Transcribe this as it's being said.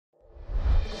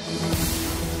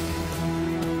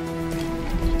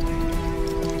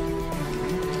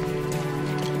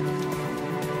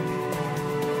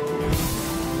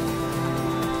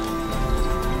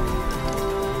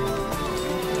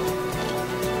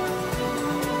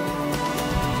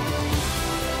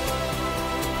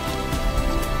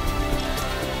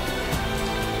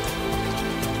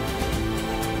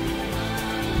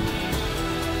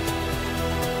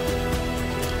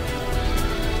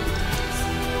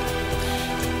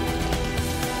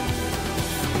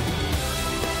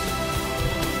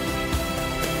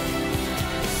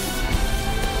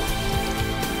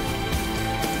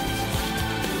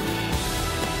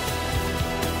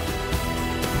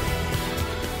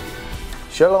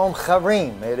Shalom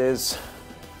Charim. It is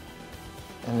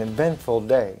an eventful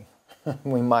day,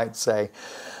 we might say.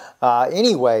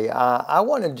 Anyway, I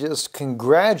want to just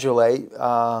congratulate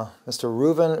Mr.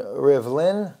 Reuven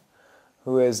Rivlin,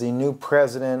 who is the new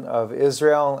president of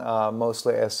Israel,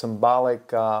 mostly a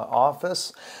symbolic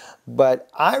office. But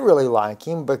I really like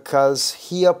him because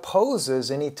he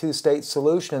opposes any two-state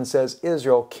solution and says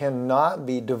Israel cannot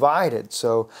be divided.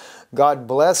 So God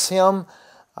bless him.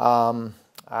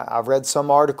 I've read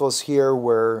some articles here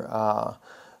where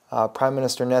Prime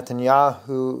Minister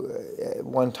Netanyahu at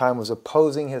one time was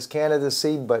opposing his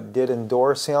candidacy but did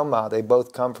endorse him. They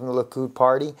both come from the Likud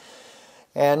party.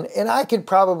 And I could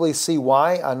probably see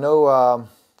why. I know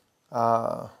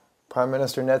Prime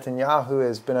Minister Netanyahu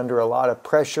has been under a lot of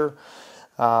pressure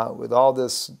with all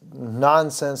this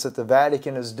nonsense that the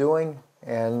Vatican is doing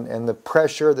and the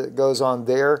pressure that goes on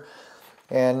there.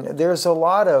 And there's a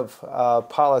lot of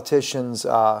politicians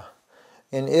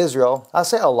in Israel. I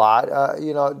say a lot,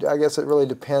 I guess it really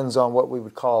depends on what we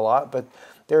would call a lot, but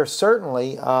there are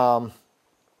certainly, and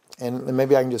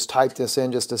maybe I can just type this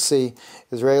in just to see,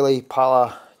 Israeli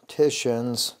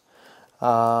politicians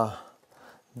that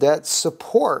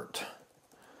support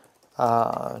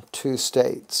two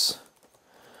states.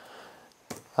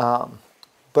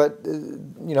 But,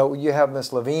 you have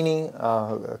Ms. Levini,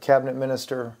 a cabinet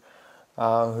minister,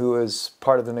 who is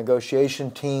part of the negotiation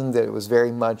team that was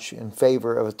very much in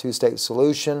favor of a two-state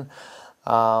solution.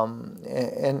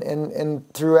 And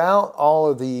throughout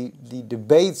all of the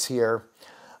debates here,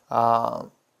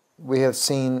 we have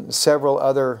seen several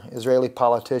other Israeli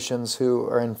politicians who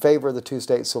are in favor of the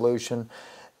two-state solution.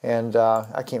 And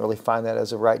I can't really find that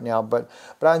as of right now, but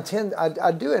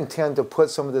I do intend to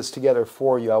put some of this together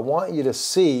for you. I want you to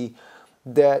see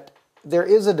that there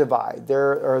is a divide.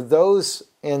 There are those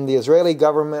in the Israeli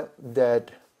government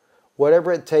that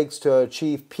whatever it takes to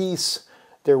achieve peace,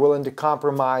 they're willing to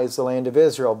compromise the land of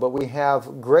Israel. But we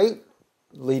have great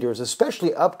leaders,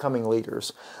 especially upcoming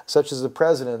leaders, such as the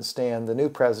president, the new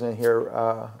president here,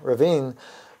 Rivlin,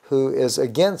 who is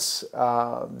against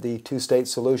the two-state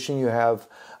solution. You have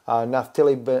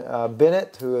Naftali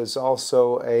Bennett, who is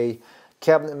also a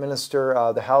cabinet minister,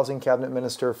 the housing cabinet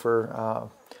minister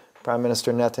for Prime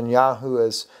Minister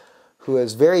Netanyahu, who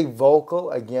is very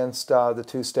vocal against the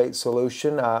two-state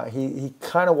solution. He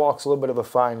kind of walks a little bit of a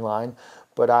fine line,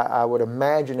 but I would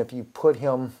imagine if you put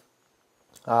him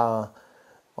on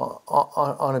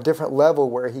a different level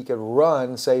where he could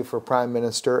run, say, for prime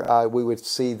minister, we would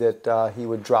see that he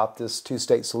would drop this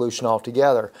two-state solution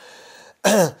altogether.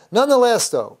 Nonetheless,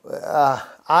 though,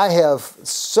 I have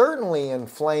certainly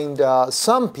inflamed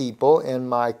some people in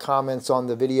my comments on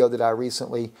the video that I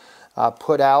recently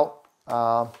put out.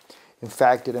 In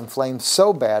fact, it inflamed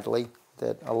so badly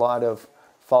that a lot of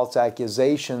false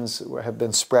accusations have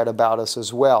been spread about us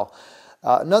as well.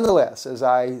 Nonetheless, as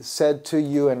I said to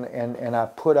you, and I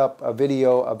put up a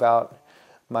video about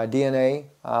my DNA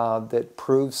that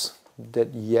proves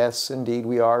that yes, indeed,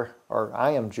 we are, or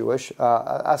I am Jewish.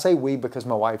 I say we because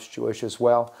my wife's Jewish as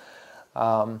well.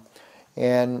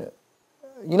 And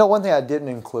one thing I didn't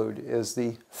include is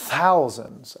the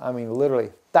thousands, I mean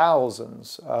literally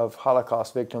thousands of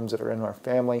Holocaust victims that are in our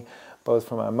family, both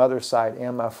from my mother's side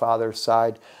and my father's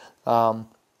side. Some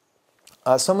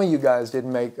of you guys did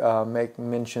make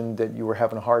mention that you were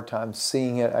having a hard time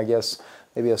seeing it. I guess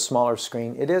maybe a smaller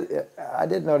screen. I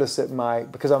did notice that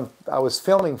because I was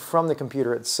filming from the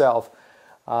computer itself,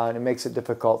 and it makes it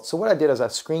difficult. So what I did is I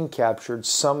screen captured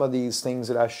some of these things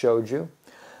that I showed you,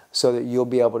 so that you'll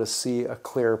be able to see a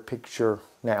clear picture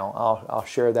now. I'll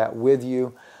share that with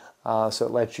you, so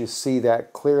it lets you see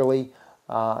that clearly,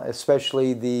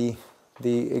 especially the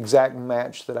exact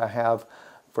match that I have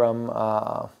from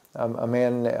a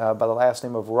man by the last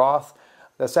name of Roth.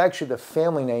 That's actually the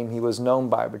family name he was known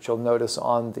by, but you'll notice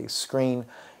on the screen,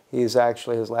 his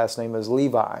last name is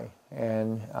Levi,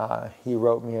 and he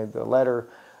wrote me the letter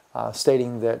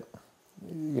stating that,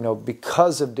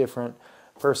 because of different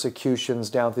persecutions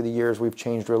down through the years, we've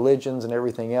changed religions and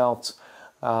everything else,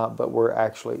 but we're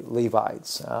actually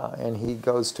Levites. And he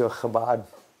goes to a Chabad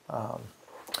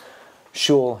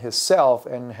shul himself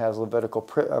and has Levitical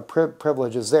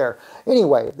privileges there.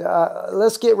 Anyway,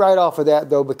 let's get right off of that,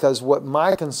 though, because what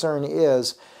my concern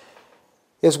is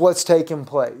what's taking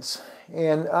place.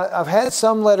 And I've had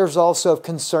some letters also of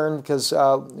concern because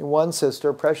one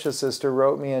sister, precious sister,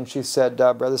 wrote me and she said,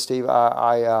 Brother Steve,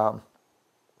 I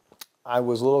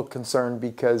was a little concerned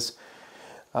because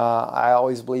I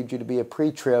always believed you to be a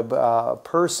pre-trib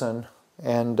person,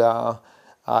 and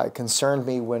it concerned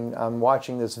me when I'm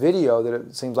watching this video that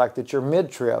it seems like that you're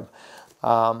mid-trib.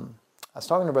 I was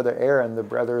talking to Brother Aaron, the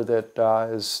brother that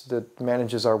that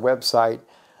manages our website,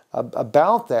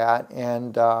 about that,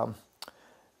 and I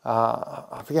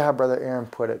forget how Brother Aaron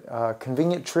put it,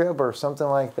 convenient trib or something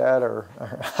like that, or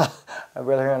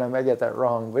Brother Aaron, I may get that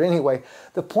wrong. But anyway,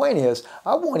 the point is,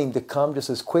 I want him to come just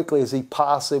as quickly as he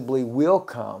possibly will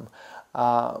come.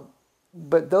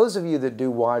 But those of you that do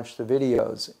watch the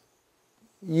videos,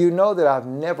 you know that I've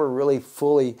never really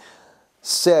fully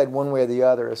said one way or the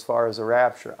other as far as a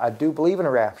rapture. I do believe in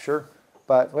a rapture,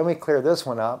 but let me clear this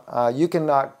one up. You can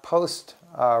knock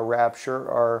post-rapture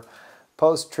or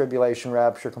post-tribulation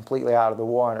rapture completely out of the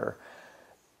water.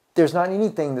 There's not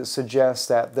anything that suggests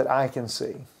that I can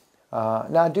see.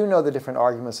 Now, I do know the different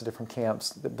arguments of different camps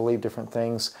that believe different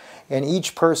things. And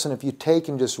each person, if you take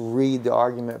and just read the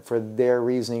argument for their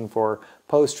reasoning for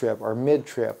post-trib or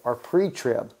mid-trib or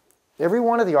pre-trib, every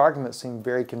one of the arguments seem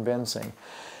very convincing.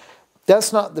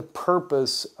 That's not the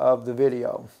purpose of the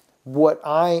video. What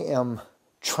I am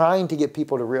trying to get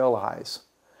people to realize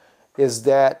is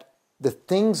that the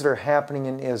things that are happening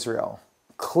in Israel,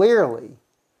 clearly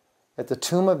at the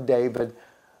tomb of David,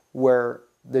 where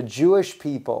the Jewish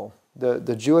people,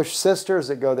 the Jewish sisters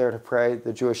that go there to pray,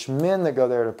 the Jewish men that go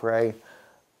there to pray,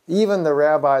 even the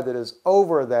rabbi that is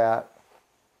over that,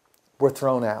 were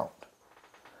thrown out.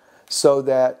 So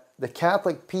that the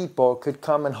Catholic people could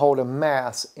come and hold a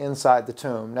mass inside the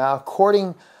tomb. Now,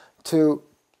 according to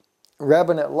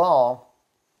rabbinate law,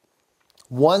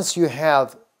 once you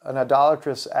have an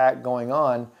idolatrous act going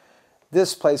on,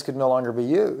 this place could no longer be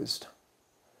used.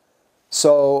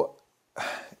 So,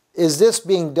 is this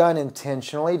being done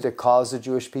intentionally to cause the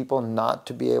Jewish people not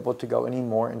to be able to go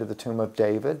anymore into the tomb of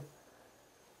David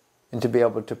and to be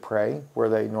able to pray where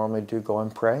they normally do go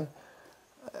and pray?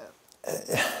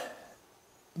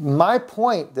 My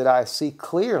point that I see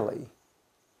clearly,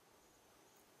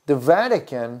 the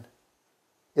Vatican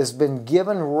has been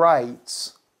given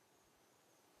rights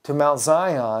to Mount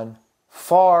Zion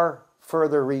far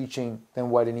further reaching than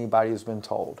what anybody has been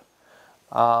told.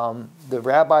 The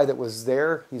rabbi that was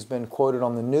there, he's been quoted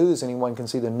on the news. Anyone can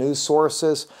see the news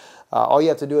sources. All you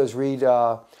have to do is read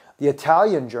the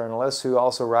Italian journalist who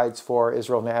also writes for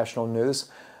Israel National News,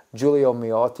 Giulio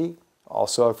Miotti,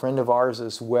 also a friend of ours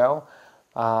as well.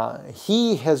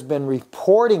 He has been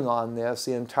reporting on this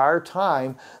the entire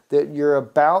time, that you're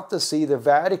about to see the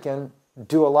Vatican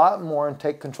do a lot more and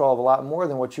take control of a lot more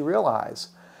than what you realize.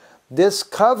 This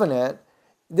covenant,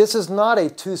 this is not a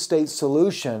two-state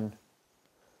solution.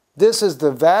 This is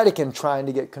the Vatican trying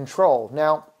to get control.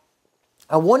 Now,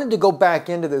 I wanted to go back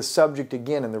into this subject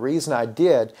again, and the reason I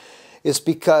did is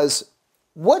because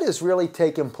what has really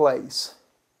taken place?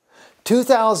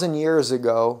 2,000 years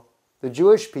ago, the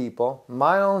Jewish people,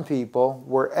 my own people,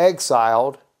 were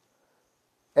exiled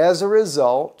as a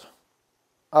result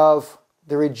of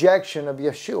the rejection of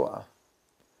Yeshua.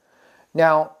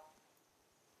 Now,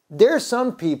 there are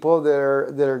some people that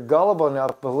are gullible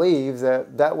enough to believe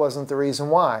that that wasn't the reason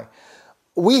why.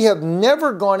 We have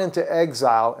never gone into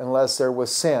exile unless there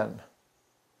was sin.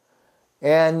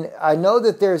 And I know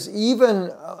that there's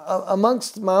even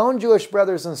amongst my own Jewish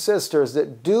brothers and sisters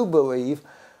that do believe,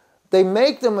 they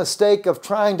make the mistake of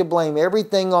trying to blame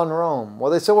everything on Rome. Well,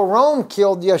 they say, well, Rome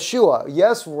killed Yeshua.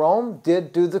 Yes, Rome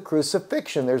did do the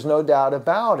crucifixion. There's no doubt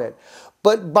about it.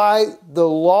 But by the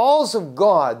laws of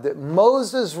God that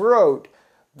Moses wrote,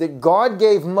 that God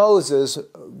gave Moses,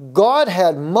 God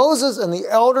had Moses and the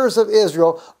elders of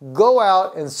Israel go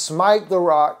out and smite the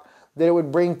rock that it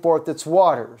would bring forth its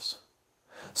waters.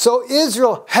 So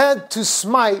Israel had to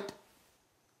smite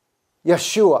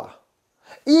Yeshua.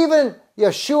 Even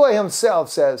Yeshua himself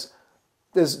says,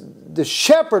 the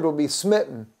shepherd will be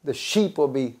smitten, the sheep will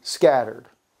be scattered.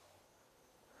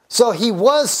 So he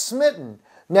was smitten.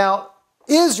 Now,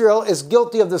 Israel is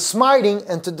guilty of the smiting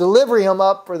and to deliver him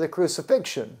up for the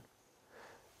crucifixion.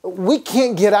 We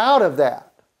can't get out of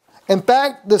that. In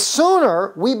fact, the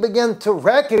sooner we begin to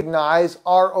recognize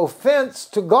our offense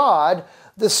to God,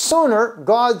 the sooner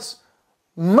God's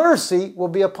mercy will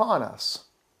be upon us.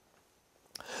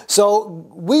 So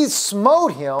we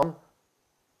smote him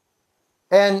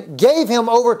and gave him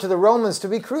over to the Romans to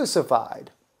be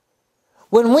crucified.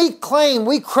 When we claimed,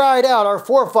 we cried out, our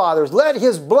forefathers, let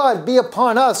his blood be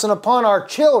upon us and upon our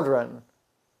children.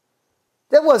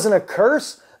 That wasn't a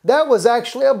curse. That was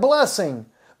actually a blessing,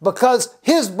 because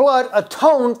his blood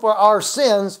atoned for our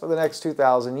sins for the next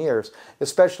 2,000 years,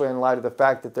 especially in light of the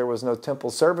fact that there was no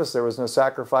temple service, there was no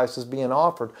sacrifices being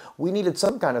offered. We needed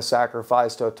some kind of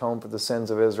sacrifice to atone for the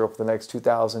sins of Israel for the next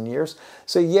 2,000 years.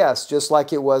 So yes, just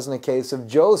like it was in the case of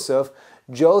Joseph,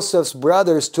 Joseph's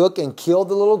brothers took and killed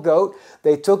the little goat.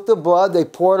 They took the blood, they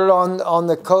poured it on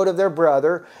the coat of their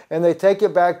brother, and they take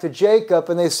it back to Jacob,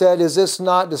 and they said, is this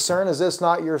not, discern, is this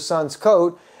not your son's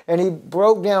coat? And he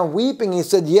broke down weeping. He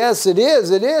said, yes, it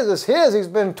is, it's his. He's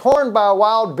been torn by a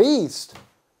wild beast.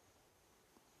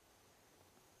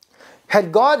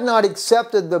 Had God not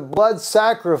accepted the blood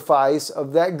sacrifice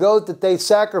of that goat that they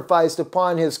sacrificed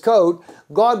upon his coat,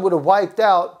 God would have wiped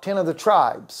out 10 of the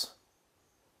tribes.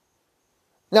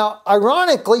 Now,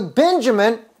 ironically,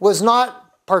 Benjamin was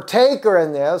not partaker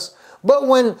in this, but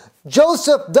when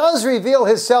Joseph does reveal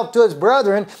himself to his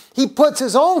brethren, he puts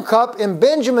his own cup in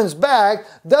Benjamin's bag,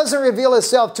 doesn't reveal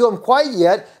himself to him quite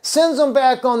yet, sends them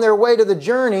back on their way to the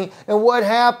journey, and what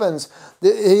happens?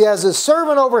 He has his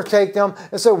servant overtake them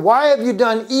and say, why have you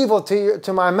done evil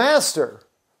to my master?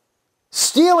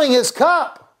 Stealing his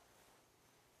cup.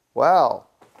 Wow.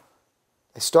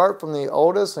 They start from the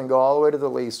oldest and go all the way to the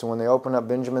least, and when they open up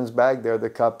Benjamin's bag, there the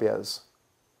cup is.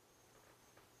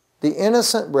 The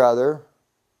innocent brother,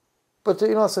 but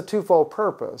it's a twofold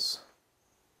purpose.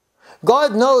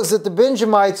 God knows that the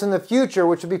Benjamites in the future,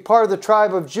 which would be part of the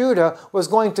tribe of Judah, was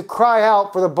going to cry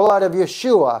out for the blood of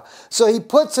Yeshua. So he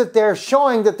puts it there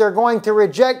showing that they're going to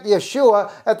reject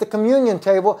Yeshua at the communion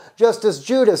table just as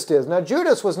Judas did. Now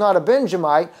Judas was not a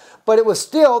Benjamite, but it was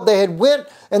still, they had went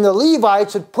and the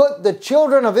Levites had put the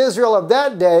children of Israel of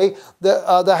that day,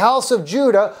 the house of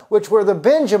Judah, which were the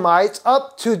Benjamites,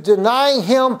 up to denying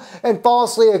him and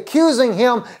falsely accusing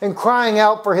him and crying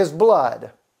out for his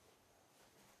blood.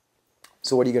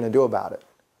 So what are you going to do about it?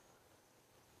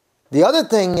 The other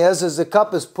thing is the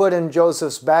cup is put in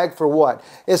Joseph's bag for what?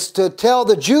 It's to tell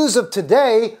the Jews of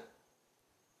today,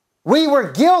 we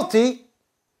were guilty,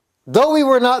 though we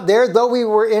were not there, though we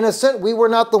were innocent, we were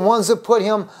not the ones that put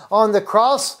him on the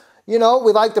cross. We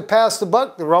like to pass the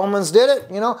buck. The Romans did it.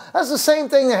 That's the same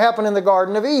thing that happened in the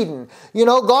Garden of Eden.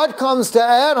 God comes to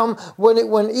Adam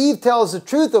when Eve tells the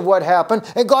truth of what happened,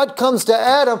 and God comes to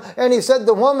Adam and he said,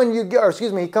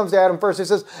 he comes to Adam first. He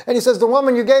says, the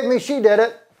woman you gave me, she did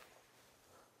it.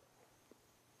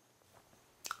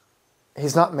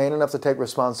 He's not man enough to take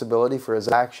responsibility for his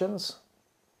actions.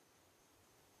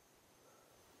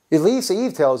 At least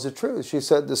Eve tells the truth. She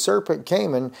said, the serpent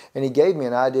came and he gave me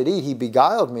and I did eat. He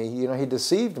beguiled me. He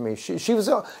deceived me. She's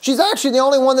actually the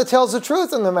only one that tells the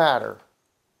truth in the matter.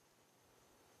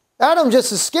 Adam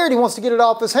just is scared. He wants to get it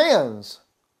off his hands.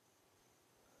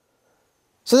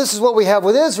 So this is what we have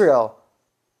with Israel.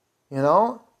 And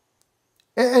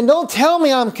don't tell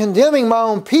me I'm condemning my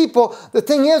own people. The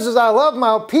thing is I love my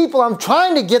own people. I'm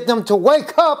trying to get them to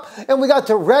wake up, and we got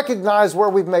to recognize where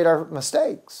we've made our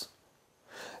mistakes.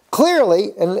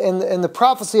 Clearly, in the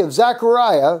prophecy of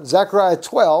Zechariah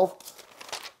 12,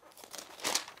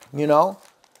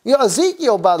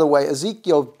 Ezekiel, by the way,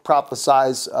 Ezekiel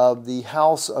prophesies of the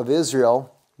house of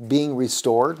Israel being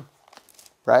restored,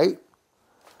 right?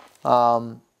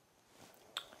 And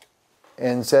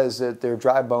says that they're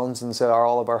dry bones and said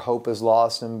all of our hope is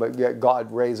lost, but yet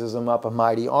God raises them up a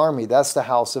mighty army. That's the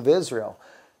house of Israel.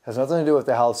 It has nothing to do with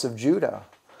the house of Judah.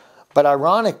 But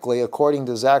ironically, according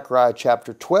to Zechariah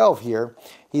chapter 12 here,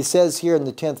 he says here in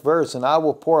the 10th verse, and I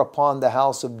will pour upon the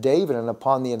house of David and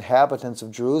upon the inhabitants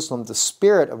of Jerusalem the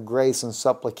spirit of grace and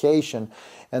supplication,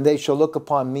 and they shall look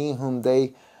upon me whom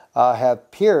they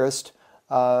have pierced.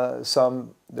 The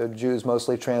Jews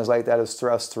mostly translate that as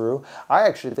thrust through. I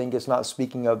actually think it's not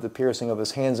speaking of the piercing of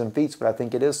his hands and feet, but I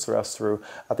think it is thrust through.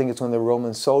 I think it's when the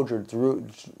Roman soldier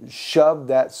shoved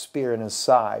that spear in his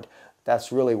side.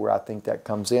 That's really where I think that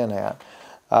comes in at.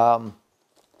 So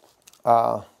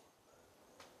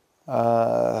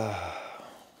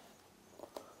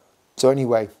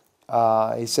anyway,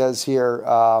 he says here,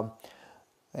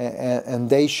 and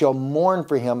they shall mourn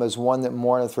for him as one that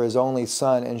mourneth for his only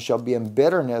son, and shall be in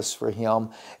bitterness for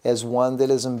him as one that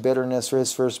is in bitterness for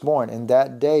his firstborn. In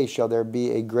that day shall there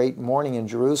be a great mourning in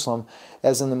Jerusalem,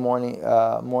 as in the morning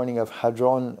of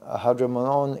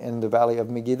Hadramon in the valley of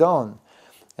Megiddon.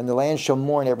 And the land shall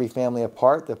mourn every family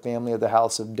apart, the family of the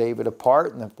house of David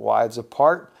apart, and the wives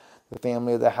apart, the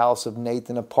family of the house of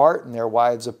Nathan apart, and their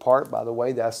wives apart. By the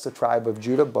way, that's the tribe of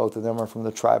Judah. Both of them are from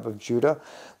the tribe of Judah.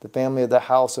 The family of the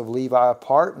house of Levi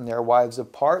apart, and their wives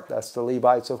apart. That's the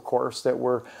Levites, of course, that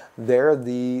were there,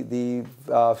 the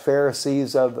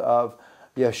Pharisees of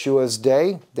Yeshua's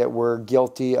day that were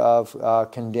guilty of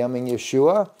condemning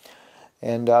Yeshua.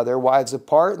 And their wives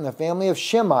apart, and the family of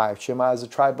Shimei. Shimei is the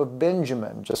tribe of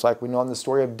Benjamin, just like we know in the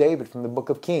story of David from the book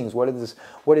of Kings. What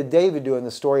did David do in the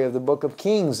story of the book of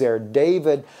Kings there?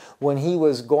 David, when he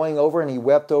was going over and he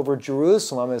wept over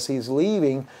Jerusalem as he's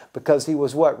leaving because he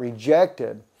was what?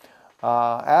 Rejected.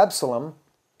 Absalom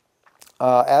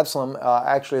Absalom,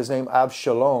 actually his name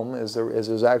Abshalom is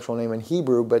his actual name in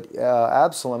Hebrew, but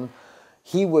Absalom,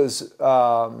 he was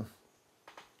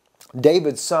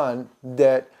David's son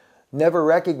that never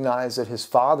recognized that his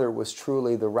father was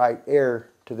truly the right heir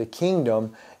to the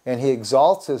kingdom, and he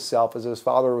exalts himself as his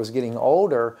father was getting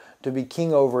older to be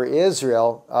king over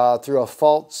Israel through a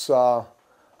false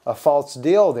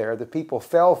deal there. The people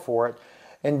fell for it,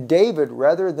 and David,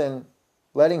 rather than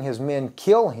letting his men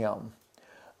kill him,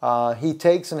 he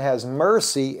takes and has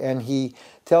mercy, and he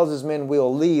tells his men,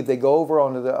 "We'll leave." They go over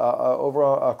onto the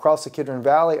across the Kidron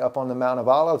Valley, up on the Mount of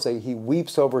Olives. He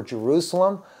weeps over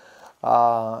Jerusalem,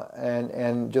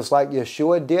 and just like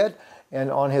Yeshua did. And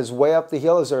on his way up the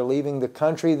hill, as they're leaving the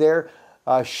country there,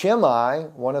 Shimei,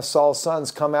 one of Saul's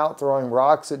sons, come out throwing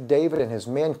rocks at David and his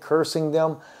men, cursing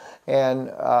them.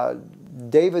 And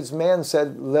David's men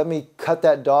said, "Let me cut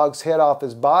that dog's head off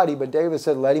his body." But David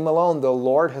said, "Let him alone. The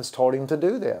Lord has told him to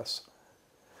do this."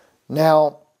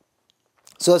 Now,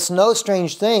 so it's no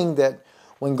strange thing that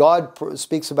when God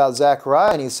speaks about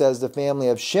Zechariah and he says the family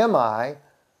of Shimei,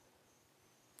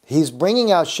 he's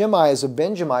bringing out Shimei as a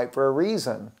Benjamite for a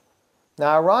reason.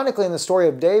 Now, ironically, in the story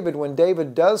of David, when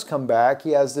David does come back,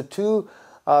 he has the two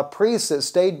priests that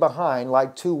stayed behind,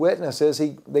 like two witnesses.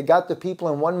 They got the people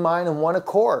in one mind and one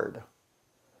accord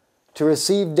to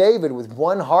receive David with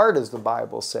one heart, as the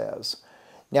Bible says.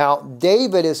 Now,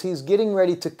 David, as he's getting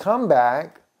ready to come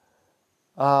back,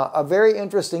 a very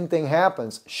interesting thing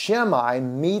happens. Shimei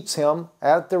meets him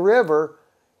at the river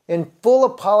in full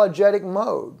apologetic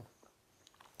mode.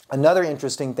 Another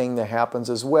interesting thing that happens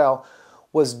as well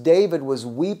was David was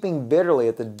weeping bitterly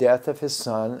at the death of his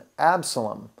son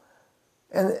Absalom.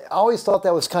 And I always thought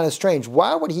that was kind of strange.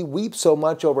 Why would he weep so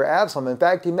much over Absalom? In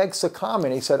fact, he makes a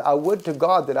comment. He said, "I would to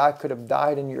God that I could have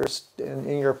died in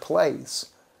your place."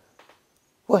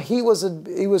 Well, he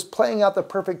was playing out the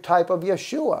perfect type of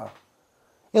Yeshua.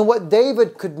 And what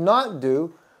David could not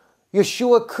do,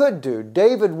 Yeshua could do.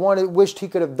 David wished he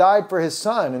could have died for his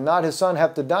son and not his son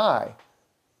have to die.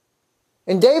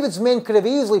 And David's men could have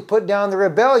easily put down the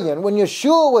rebellion. When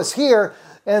Yeshua was here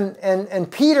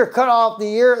and Peter cut off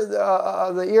the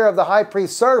ear of the high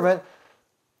priest's servant,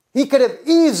 he could have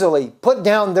easily put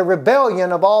down the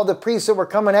rebellion of all the priests that were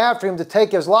coming after him to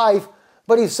take his life.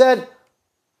 But he said,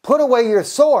 "Put away your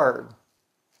sword."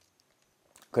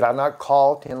 Could I not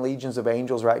call 10 legions of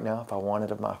angels right now if I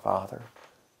wanted of my Father?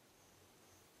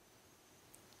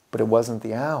 But it wasn't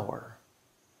the hour.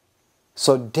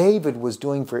 So David was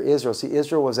doing for Israel. See,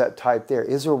 Israel was that type there.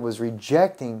 Israel was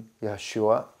rejecting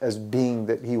Yeshua as being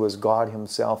that he was God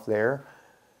himself there.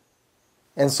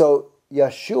 And so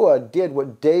Yeshua did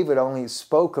what David only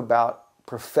spoke about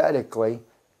prophetically.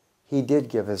 He did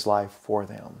give his life for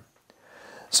them.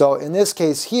 So in this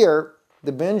case here,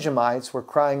 the Benjamites were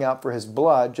crying out for his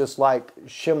blood, just like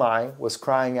Shimei was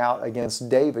crying out against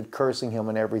David, cursing him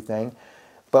and everything.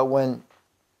 But when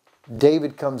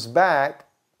David comes back,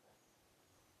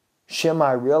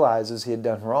 Shimei realizes he had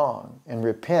done wrong and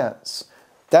repents.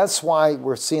 That's why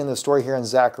we're seeing the story here in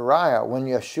Zechariah. When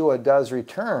Yeshua does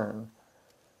return,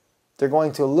 they're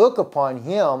going to look upon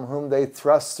him whom they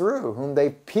thrust through, whom they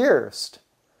pierced.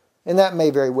 And that may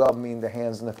very well mean the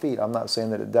hands and the feet. I'm not saying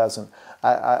that it doesn't.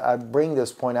 I bring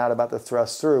this point out about the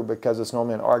thrust through because it's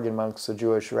normally an argument amongst the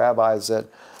Jewish rabbis that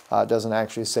doesn't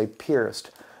actually say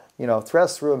pierced. You know,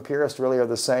 thrust through and pierced really are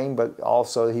the same, but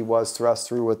also he was thrust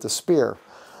through with the spear.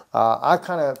 I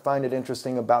kind of find it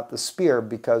interesting about the spear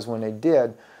because when they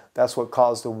did, that's what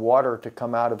caused the water to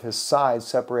come out of his side,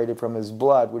 separated from his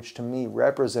blood, which to me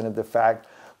represented the fact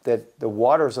that the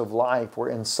waters of life were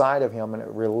inside of him and it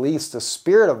released the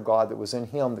Spirit of God that was in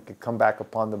him that could come back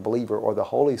upon the believer, or the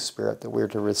Holy Spirit that we're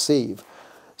to receive.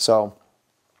 So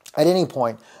at any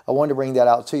point, I wanted to bring that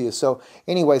out to you. So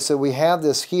anyway, so we have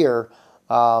this here,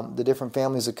 the different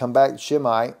families that come back,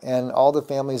 Shimei, and all the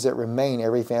families that remain,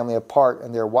 every family apart,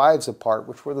 and their wives apart,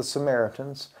 which were the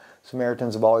Samaritans.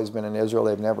 Samaritans have always been in Israel.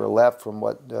 They've never left from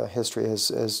what history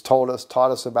has taught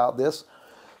us about this.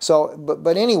 So,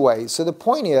 but anyway, so the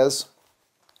point is,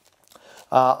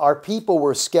 our people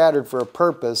were scattered for a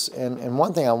purpose. And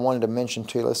one thing I wanted to mention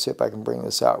to you, let's see if I can bring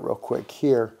this out real quick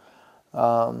here.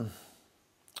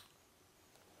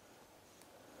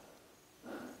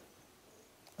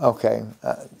 Okay,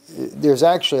 there's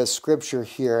actually a scripture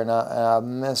here, and I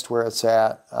missed where it's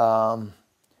at.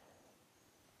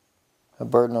 A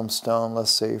burden stone,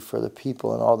 let's see, for the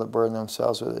people, and all that burden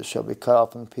themselves with it shall be cut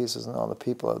off in pieces, and all the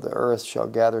people of the earth shall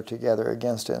gather together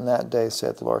against it in that day,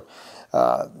 saith the Lord.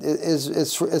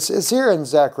 It's here in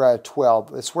Zechariah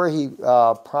 12. It's where he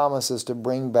promises to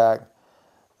bring back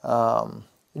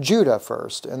Judah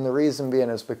first, and the reason being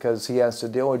is because he has to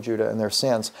deal with Judah and their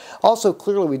sins. Also,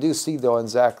 clearly we do see, though, in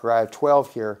Zechariah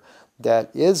 12 here,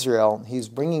 that Israel, he's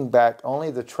bringing back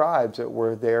only the tribes that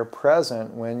were there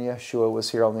present when Yeshua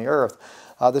was here on the earth.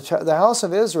 The house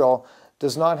of Israel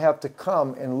does not have to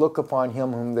come and look upon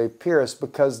him whom they pierced,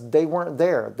 because they weren't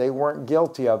there. They weren't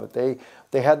guilty of it.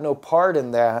 They had no part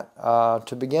in that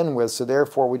to begin with, so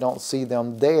therefore we don't see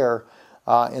them there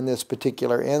in this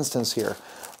particular instance here.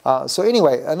 So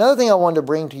anyway, another thing I wanted to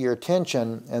bring to your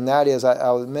attention, and that is,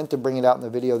 I meant to bring it out in the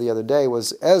video the other day,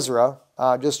 was Ezra.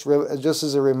 Just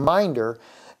as a reminder,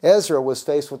 Ezra was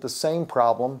faced with the same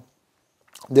problem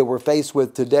that we're faced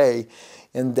with today,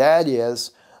 and that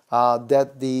is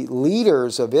that the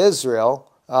leaders of Israel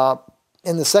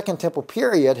in the Second Temple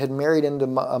period had married into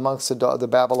amongst the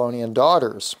Babylonian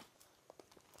daughters.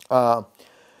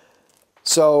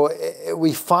 So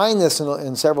we find this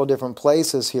in several different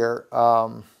places here,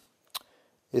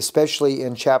 especially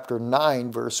in chapter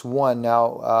 9, verse 1.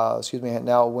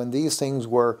 Now, when these things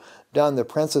were done, the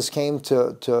princes came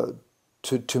to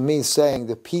me, saying,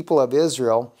 the people of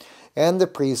Israel and the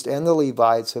priests and the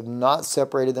Levites have not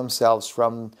separated themselves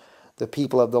from the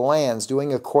people of the lands,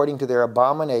 doing according to their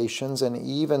abominations, and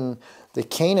even the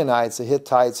Canaanites, the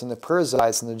Hittites, and the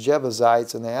Perizzites, and the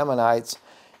Jebusites, and the Ammonites,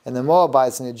 and the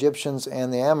Moabites, and the Egyptians,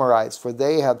 and the Amorites, for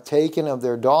they have taken of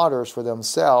their daughters for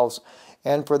themselves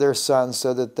and for their sons,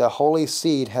 so that the holy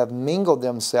seed have mingled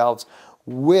themselves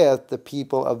with the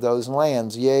people of those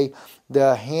lands. Yea,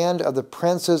 the hand of the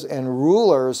princes and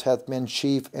rulers hath been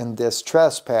chief in this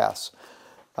trespass.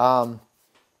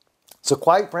 So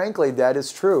quite frankly, that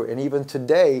is true. And even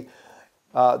today,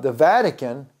 the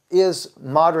Vatican is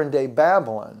modern-day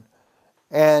Babylon.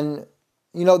 And,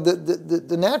 you know,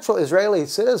 the natural Israeli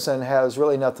citizen has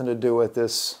really nothing to do with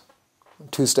this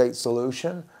two-state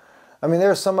solution. I mean,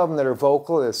 there are some of them that are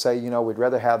vocal, that say, you know, we'd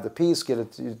rather have the peace,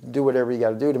 do whatever you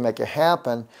got to do to make it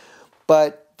happen.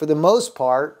 But for the most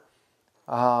part,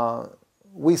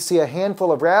 we see a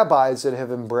handful of rabbis that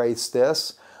have embraced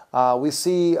this. We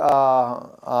see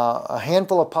a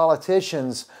handful of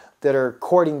politicians that are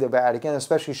courting the Vatican,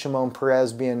 especially Shimon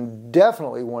Peres being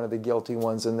definitely one of the guilty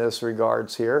ones in this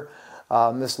regards here.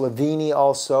 Miss Lavini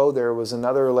also. There was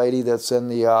another lady that's in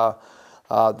the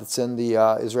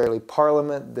Israeli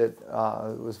parliament that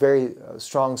was very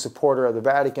strong supporter of the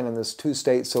Vatican and this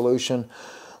two-state solution.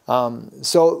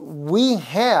 So we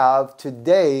have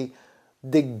today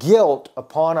the guilt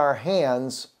upon our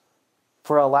hands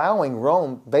for allowing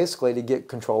Rome basically to get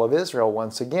control of Israel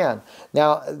once again.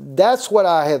 Now, that's what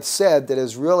I have said that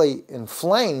has really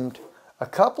inflamed a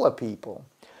couple of people.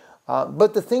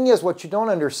 But the thing is, what you don't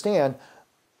understand,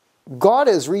 God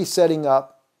is resetting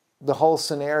up the whole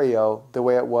scenario the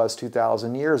way it was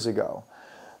 2,000 years ago.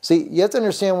 See, you have to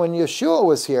understand, when Yeshua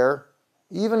was here,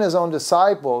 even his own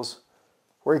disciples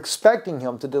were expecting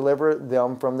him to deliver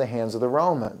them from the hands of the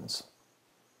Romans.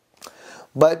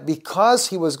 But because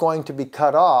he was going to be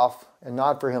cut off, and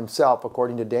not for himself,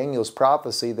 according to Daniel's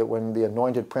prophecy, that when the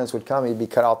anointed prince would come, he'd be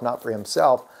cut off not for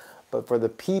himself, but for the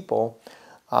people,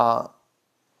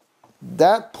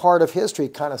 that part of history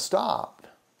kind of stopped.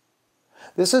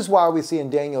 This is why we see in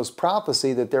Daniel's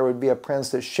prophecy that there would be a prince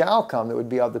that shall come that would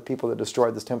be of the people that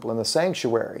destroyed this temple and the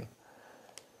sanctuary.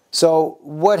 So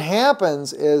what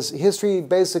happens is history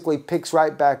basically picks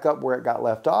right back up where it got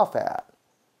left off at.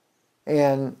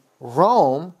 And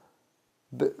Rome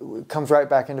comes right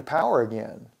back into power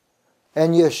again.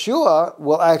 And Yeshua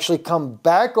will actually come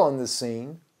back on the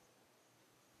scene,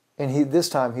 and this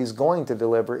time he's going to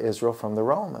deliver Israel from the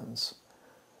Romans.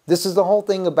 This is the whole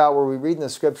thing about where we read in the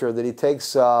scripture that he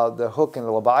takes the hook in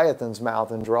the Leviathan's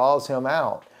mouth and draws him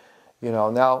out. You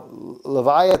know, now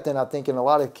Leviathan, I think in a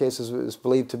lot of cases, is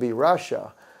believed to be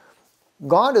Russia.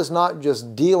 God is not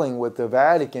just dealing with the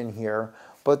Vatican here,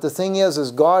 but the thing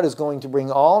is God is going to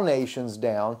bring all nations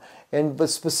down.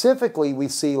 But specifically, we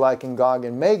see, like in Gog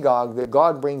and Magog, that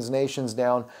God brings nations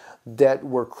down that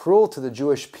were cruel to the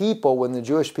Jewish people when the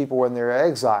Jewish people were in their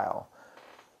exile.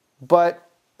 But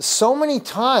so many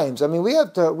times, I mean, we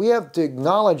have to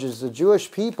acknowledge, as the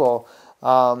Jewish people,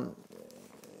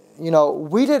 you know,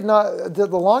 we did not, the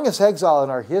longest exile in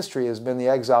our history has been the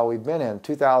exile we've been in,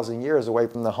 2,000 years away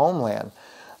from the homeland.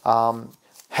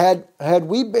 Had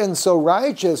we been so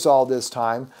righteous all this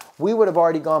time, we would have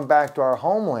already gone back to our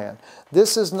homeland.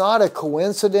 This is not a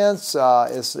coincidence.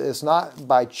 It's not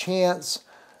by chance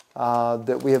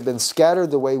that we have been scattered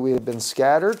the way we have been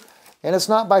scattered. And it's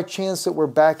not by chance that we're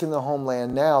back in the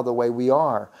homeland now the way we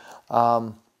are.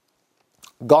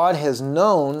 God has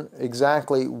known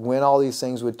exactly when all these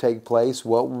things would take place,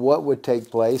 what would take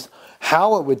place,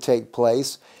 how it would take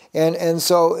place. And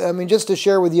so, I mean, just to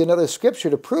share with you another scripture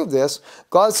to prove this,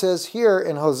 God says here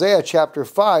in Hosea chapter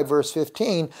 5, verse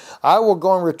 15, I will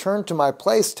go and return to my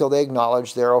place till they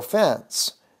acknowledge their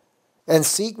offense and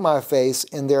seek my face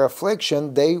in their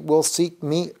affliction. They will seek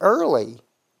me early.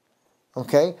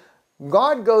 Okay?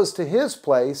 God goes to his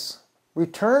place,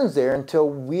 returns there until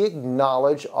we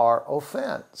acknowledge our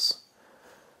offense.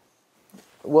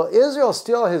 Well, Israel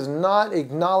still has not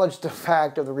acknowledged the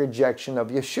fact of the rejection of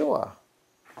Yeshua.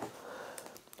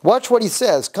 Watch what he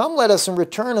says. Come, let us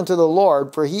return unto the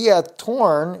Lord, for he hath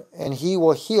torn, and he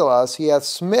will heal us. He hath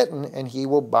smitten, and he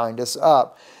will bind us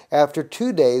up. After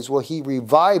 2 days will he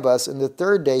revive us, and the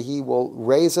third day he will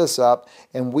raise us up,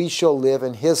 and we shall live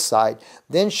in his sight.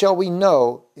 Then shall we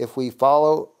know, if we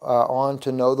follow on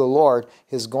to know the Lord,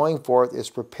 his going forth is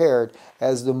prepared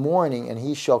as the morning, and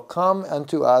he shall come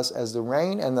unto us as the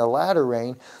rain and the latter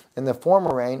rain, and the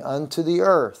former rain unto the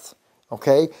earth.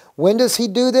 Okay, when does he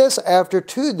do this? After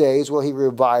 2 days will he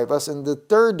revive us, and the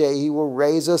third day he will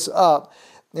raise us up,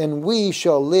 and we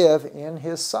shall live in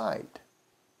his sight.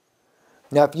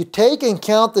 Now, if you take and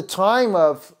count the time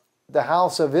of the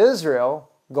house of Israel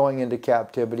going into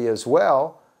captivity as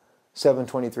well,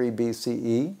 723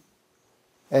 BCE,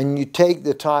 and you take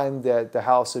the time that the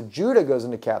house of Judah goes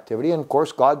into captivity, and of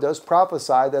course God does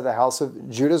prophesy that the house of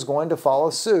Judah is going to follow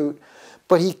suit,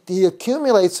 but he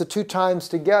accumulates the 2 times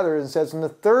together and says in the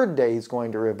third day he's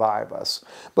going to revive us.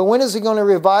 But when is he going to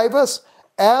revive us?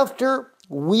 After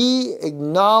we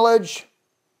acknowledge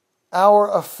our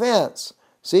offense.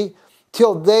 See?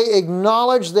 Till they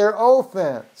acknowledge their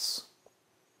offense.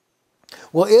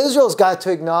 Well, the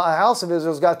house of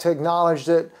Israel's got to acknowledge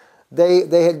that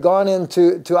they had gone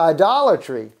into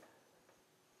idolatry.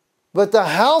 But the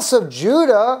house of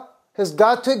Judah has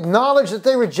got to acknowledge that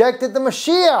they rejected the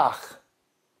Mashiach.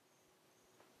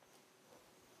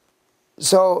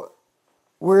 So,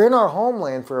 we're in our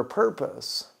homeland for a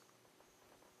purpose.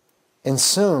 And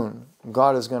soon,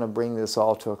 God is going to bring this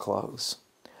all to a close.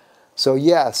 So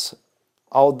yes,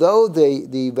 although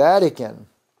the Vatican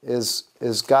is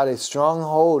got a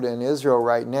stronghold in Israel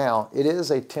right now, it is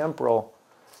a temporal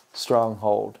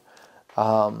stronghold.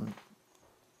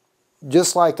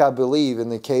 Just like I believe in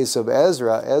the case of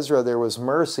Ezra, there was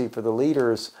mercy for the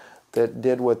leaders that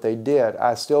did what they did.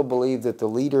 I still believe that the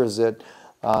leaders that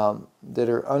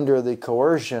are under the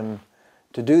coercion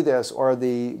to do this, or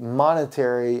the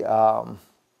monetary,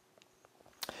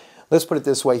 let's put it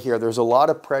this way here, there's a lot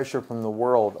of pressure from the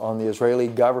world on the Israeli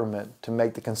government to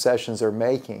make the concessions they're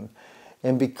making.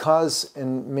 And because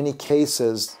in many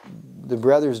cases the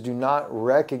brothers do not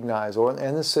recognize,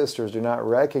 and the sisters do not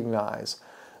recognize,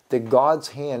 that God's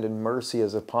hand and mercy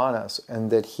is upon us and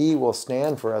that he will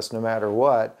stand for us no matter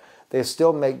what, they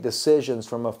still make decisions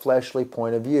from a fleshly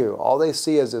point of view. All they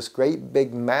see is this great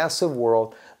big massive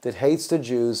world that hates the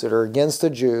Jews, that are against the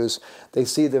Jews. They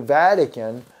see the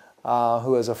Vatican,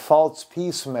 who is a false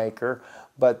peacemaker,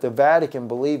 but the Vatican,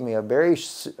 believe me, a very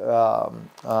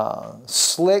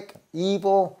slick,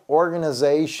 evil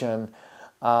organization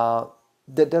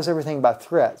that does everything by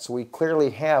threats. We clearly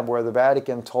have where the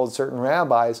Vatican told certain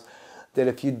rabbis that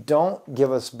if you don't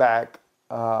give us back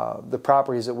the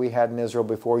properties that we had in Israel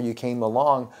before you came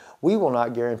along, we will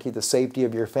not guarantee the safety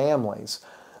of your families.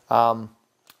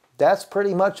 That's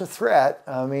pretty much a threat.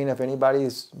 I mean, if anybody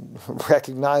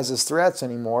recognizes threats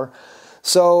anymore.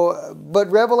 So, but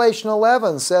Revelation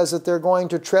 11 says that they're going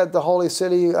to tread the holy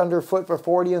city underfoot for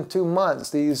 42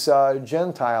 months. These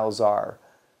Gentiles are.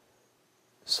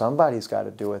 Somebody's got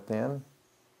to do it then.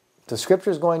 The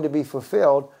scripture is going to be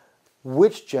fulfilled.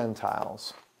 Which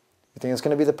Gentiles? You think it's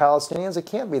going to be the Palestinians? It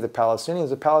can't be the Palestinians.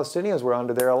 The Palestinians were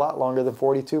under there a lot longer than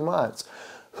 42 months.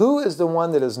 Who is the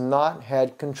one that has not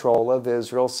had control of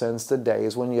Israel since the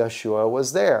days when Yeshua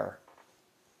was there?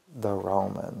 The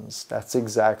Romans. That's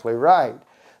exactly right.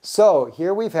 So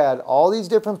here we've had all these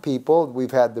different people.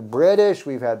 We've had the British,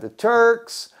 we've had the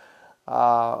Turks.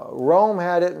 Rome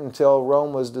had it until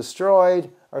Rome was destroyed,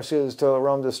 or excuse me, until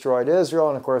Rome destroyed Israel,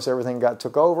 and of course everything got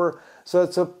took over. So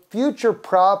it's a future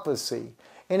prophecy.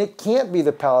 And it can't be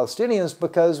the Palestinians,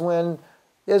 because when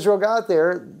Israel got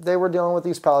there, they were dealing with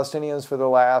these Palestinians for the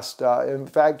last, in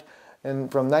fact,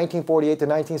 from 1948 to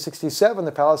 1967,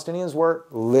 the Palestinians were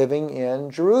living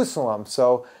in Jerusalem.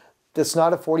 So it's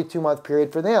not a 42-month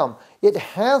period for them. It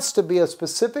has to be a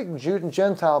specific Jew and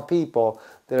Gentile people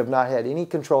that have not had any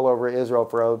control over Israel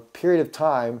for a period of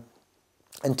time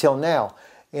until now.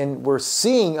 And we're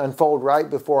seeing unfold right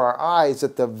before our eyes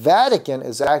that the Vatican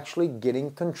is actually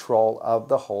getting control of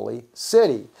the holy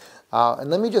city. And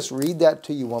let me just read that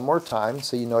to you one more time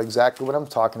so you know exactly what I'm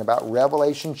talking about.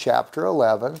 Revelation chapter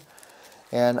 11.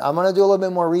 And I'm going to do a little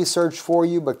bit more research for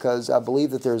you because I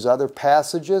believe that there's other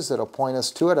passages that will point us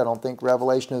to it. I don't think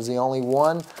Revelation is the only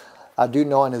one. I do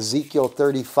know in Ezekiel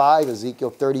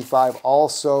 35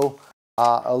 also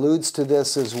alludes to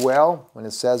this as well when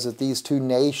it says that these two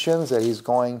nations, that he's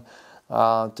going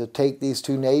to take these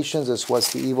two nations. That's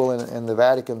what's the evil in the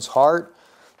Vatican's heart.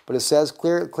 But it says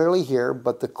clearly here,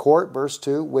 but the court, verse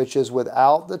 2, which is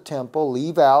without the temple,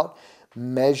 leave out,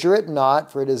 measure it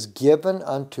not, for it is given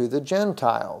unto the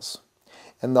Gentiles.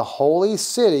 And the holy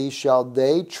city shall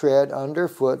they tread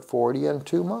underfoot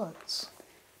 42 months.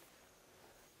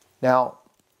 Now,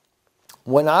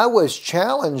 when I was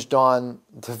challenged on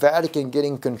the Vatican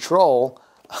getting control,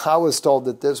 I was told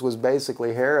that this was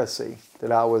basically heresy,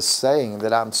 that I was saying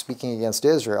that I'm speaking against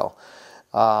Israel,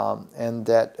 and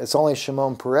that it's only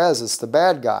Shimon Peres that's the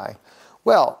bad guy.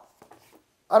 Well,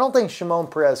 I don't think Shimon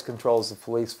Peres controls the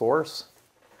police force,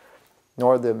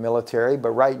 nor the military, but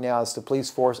right now it's the police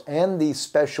force and the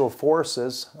special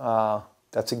forces.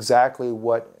 That's exactly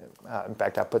what, in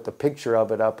fact, I put the picture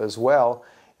of it up as well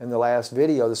in the last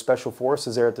video, the special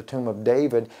forces there at the Tomb of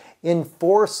David,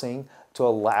 enforcing to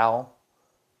allow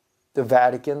the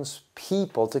Vatican's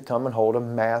people to come and hold a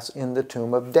mass in the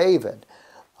Tomb of David.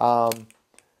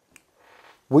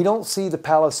 We don't see the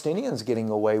Palestinians getting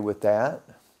away with that.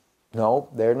 No,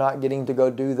 they're not getting to go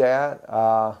do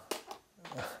that.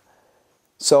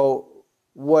 So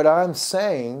what I'm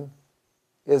saying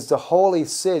is the holy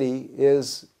city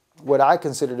is what I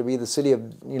consider to be the city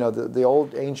of, the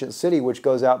old ancient city, which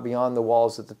goes out beyond the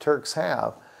walls that the Turks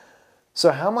have.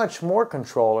 So how much more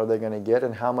control are they going to get,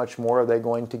 and how much more are they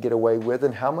going to get away with,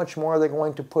 and how much more are they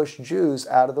going to push Jews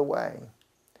out of the way?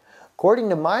 According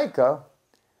to Micah,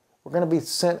 we're going to be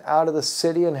sent out of the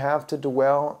city and have to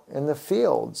dwell in the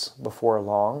fields before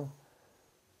long.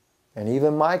 And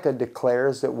even Micah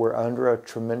declares that we're under a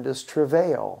tremendous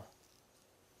travail.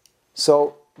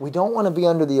 So we don't want to be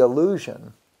under the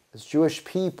illusion as Jewish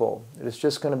people that it's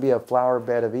just going to be a flower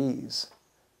bed of ease.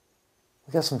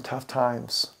 We've got some tough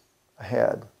times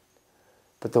ahead.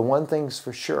 But the one thing's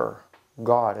for sure,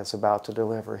 God is about to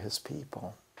deliver His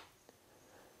people.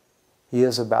 He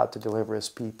is about to deliver His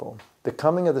people. The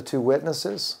coming of the two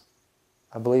witnesses,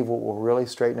 I believe, will really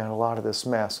straighten out a lot of this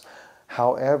mess.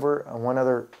 However, one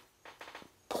other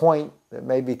point that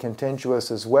may be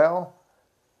contentious as well,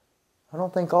 I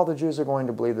don't think all the Jews are going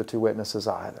to believe the two witnesses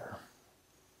either.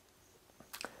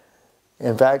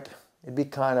 In fact, it'd be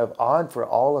kind of odd for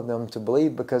all of them to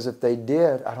believe, because if they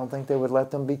did, I don't think they would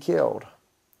let them be killed.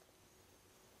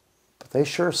 But they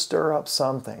sure stir up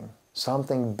something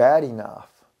bad enough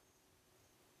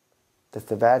that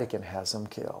the Vatican has them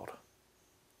killed.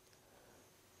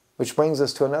 Which brings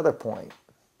us to another point.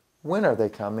 When are they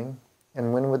coming,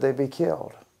 and when would they be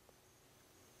killed?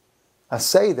 I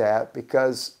say that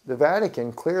because the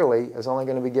Vatican clearly is only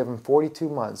going to be given 42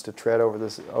 months to tread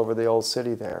over the old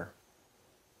city there.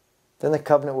 Then the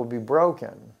covenant will be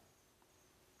broken.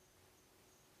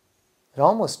 It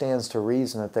almost stands to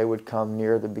reason that they would come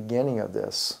near the beginning of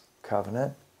this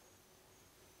covenant.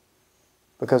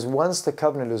 Because once the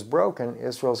covenant is broken,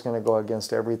 Israel's going to go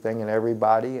against everything and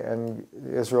everybody, and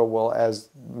Israel will, as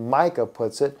Micah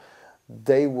puts it,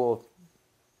 they will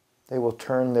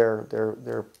turn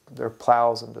their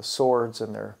plows into swords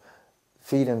and their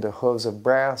feet into hooves of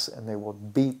brass, and they will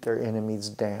beat their enemies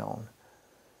down.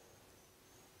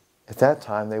 At that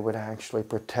time, they would actually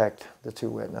protect the two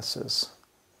witnesses.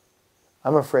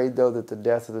 I'm afraid, though, that the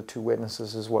death of the two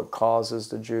witnesses is what causes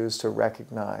the Jews to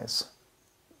recognize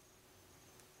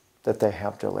that they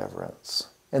have deliverance.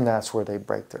 And that's where they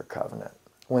break their covenant.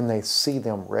 When they see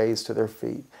them raised to their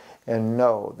feet and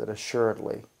know that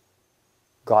assuredly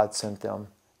God sent them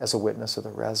as a witness of the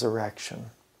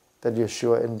resurrection, that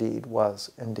Yeshua indeed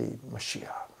was indeed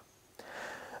Mashiach.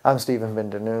 I'm Stephen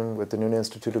Ben Danoon with the Noon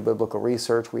Institute of Biblical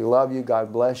Research. We love you.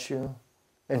 God bless you.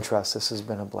 And trust this has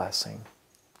been a blessing.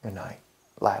 Good night.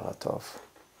 Laila Tov.